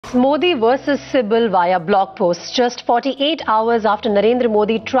Modi versus Sibal via blog post. Just 48 hours after Narendra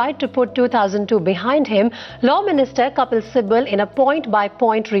Modi tried to put 2002 behind him, Law Minister Kapil Sibal, in a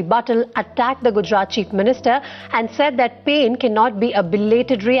point-by-point rebuttal, attacked the Gujarat Chief Minister and said that pain cannot be a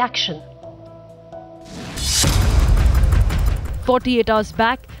belated reaction. 48 hours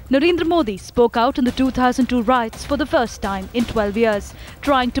back, Narendra Modi spoke out on the 2002 riots for the first time in 12 years,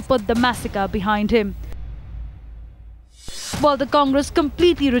 trying to put the massacre behind him. While the Congress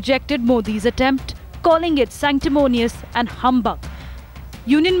completely rejected Modi's attempt, calling it sanctimonious and humbug,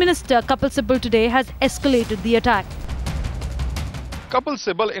 Union Minister Kapil Sibal today has escalated the attack. Kapil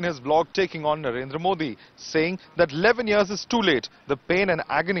Sibal in his blog taking on Narendra Modi, saying that 11 years is too late. The pain and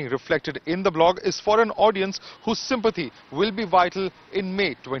agony reflected in the blog is for an audience whose sympathy will be vital in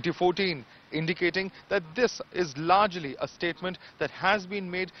May 2014, indicating that this is largely a statement that has been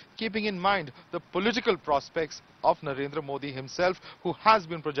made keeping in mind the political prospects of Narendra Modi himself, who has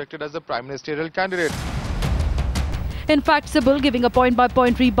been projected as a prime ministerial candidate. In fact, Sibal giving a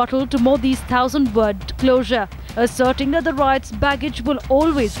point-by-point rebuttal to Modi's 1,000-word closure, asserting that the riots' baggage will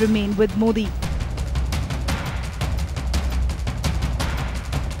always remain with Modi.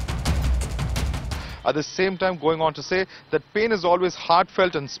 At the same time, going on to say that pain is always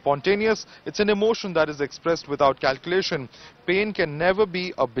heartfelt and spontaneous. It's an emotion that is expressed without calculation. Pain can never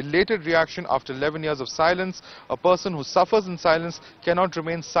be a belated reaction after 11 years of silence. A person who suffers in silence cannot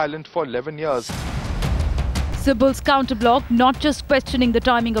remain silent for 11 years. Sibal's counter-blog not just questioning the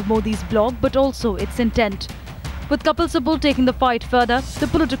timing of Modi's blog, but also its intent. With Kapil Sibal taking the fight further, the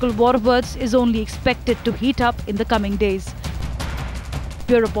political war of words is only expected to heat up in the coming days.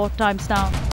 Bureau Report, Times Now.